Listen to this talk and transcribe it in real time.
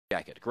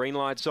Jacket. Green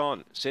lights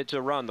on, set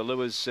to run. The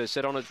lure's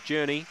set on its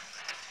journey.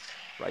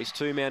 Race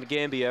 2,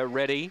 Mt-Gambier,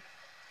 ready.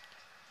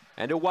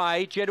 And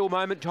away, Gentle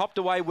Moment topped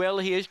away well.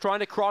 He is trying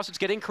to cross. It's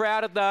getting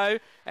crowded though.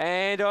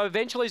 And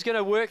eventually he's going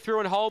to work through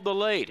and hold the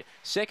lead.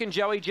 Second,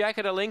 Joey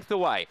Jacket a length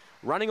away.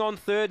 Running on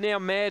third now,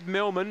 Mad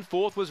Melman.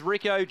 Fourth was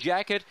Rico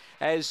Jacket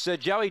as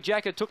Joey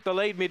Jacket took the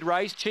lead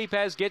mid-race. Cheap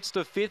As gets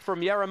to fifth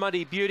from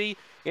Yarramundi Beauty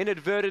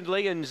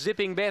inadvertently, and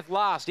Zipping Beth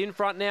last. In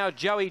front now,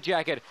 Joey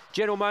Jacket.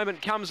 Gentle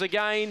Moment comes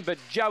again, but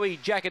Joey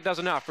Jacket does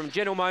enough from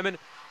Gentle Moment,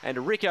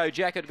 and Rico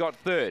Jacket got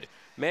third.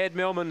 Mad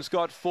Melman's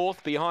got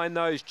fourth. Behind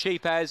those,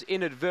 Cheap As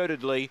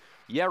inadvertently.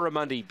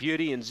 Yarramundi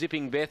Beauty and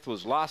Zipping Beth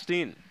was last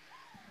in.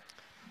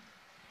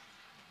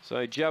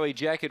 So Joey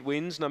Jacket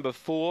wins, number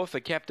 4 for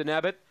Captain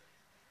Abbott.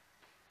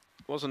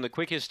 Wasn't the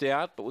quickest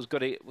out, but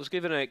was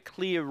given a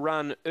clear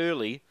run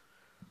early.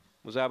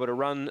 Was able to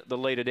run the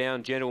leader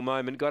down, Gentle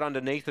Moment. Got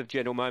underneath of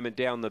Gentle Moment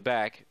down the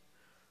back.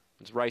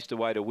 It's raced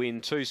away to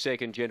win. 2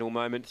 second, Gentle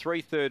Moment.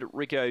 3 third,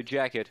 Rico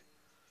Jacket.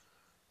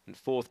 And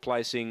 4th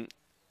placing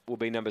will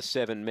be number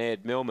 7,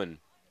 Mad Melman.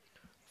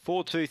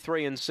 4, 2,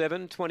 3 and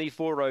 7.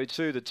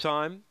 24.02 the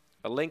time.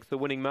 A length the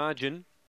winning margin.